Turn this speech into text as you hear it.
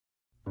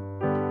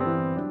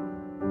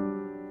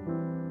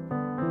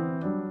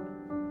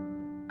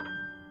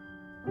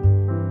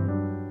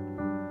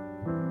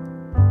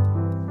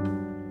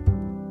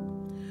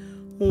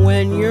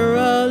When you're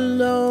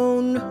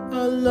alone,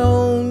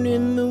 alone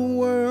in the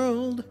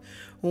world,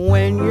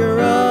 when you're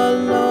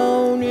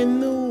alone in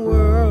the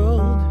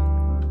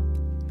world,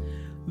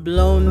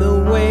 blown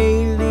the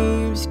way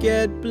leaves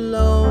get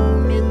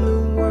blown in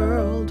the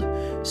world,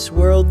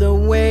 swirled the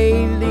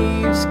way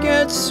leaves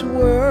get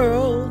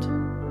swirled.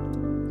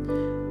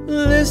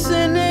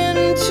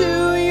 Listening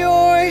to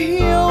your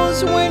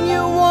heels when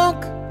you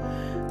walk,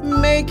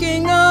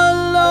 making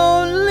a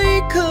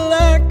lonely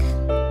clack.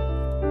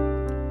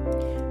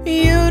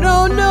 You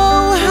don't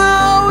know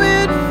how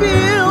it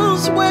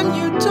feels when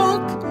you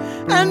talk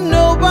and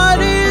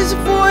nobody's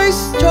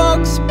voice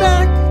talks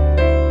back.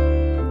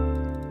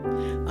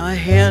 A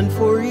hand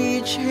for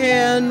each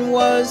hand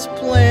was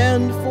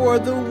planned for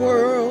the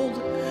world.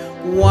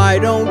 Why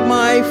don't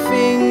my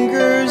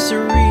fingers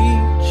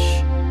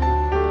reach?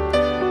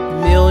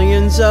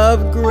 Millions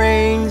of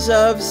grains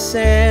of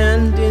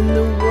sand in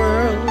the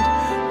world.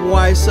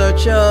 Why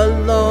such a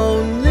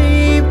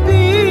lonely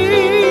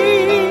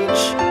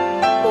beach?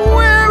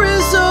 Where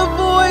is a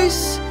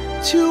voice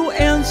to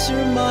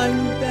answer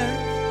mine back?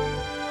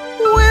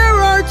 Where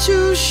are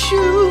two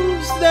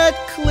shoes that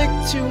click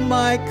to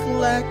my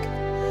clack?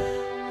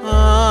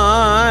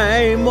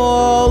 I'm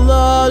all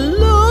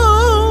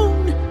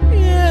alone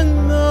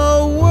in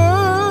the world.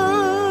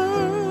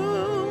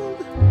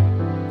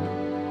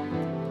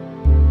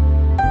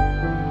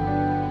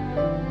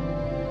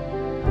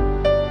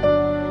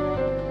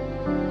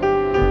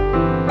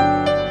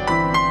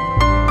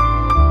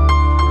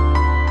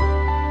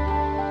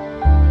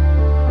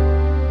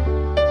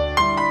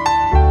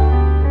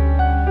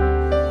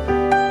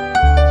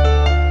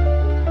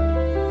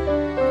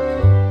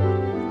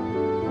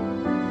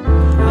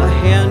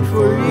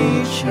 For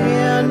each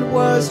hand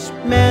was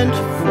meant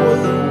for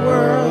the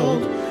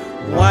world.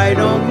 Why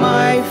don't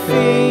my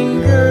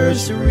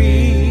fingers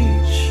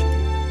reach?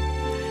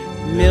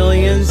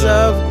 Millions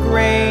of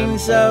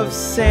grains of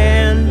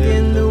sand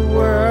in the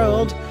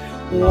world.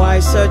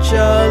 Why such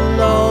a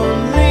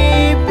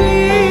lonely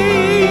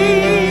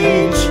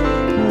beach?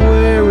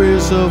 Where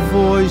is a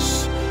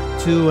voice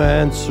to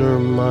answer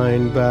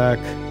mine back?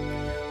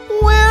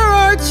 Where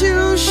are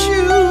two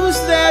shoes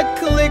that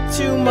click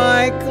to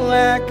my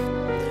clack?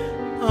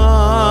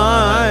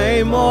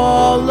 I'm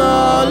all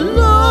alone.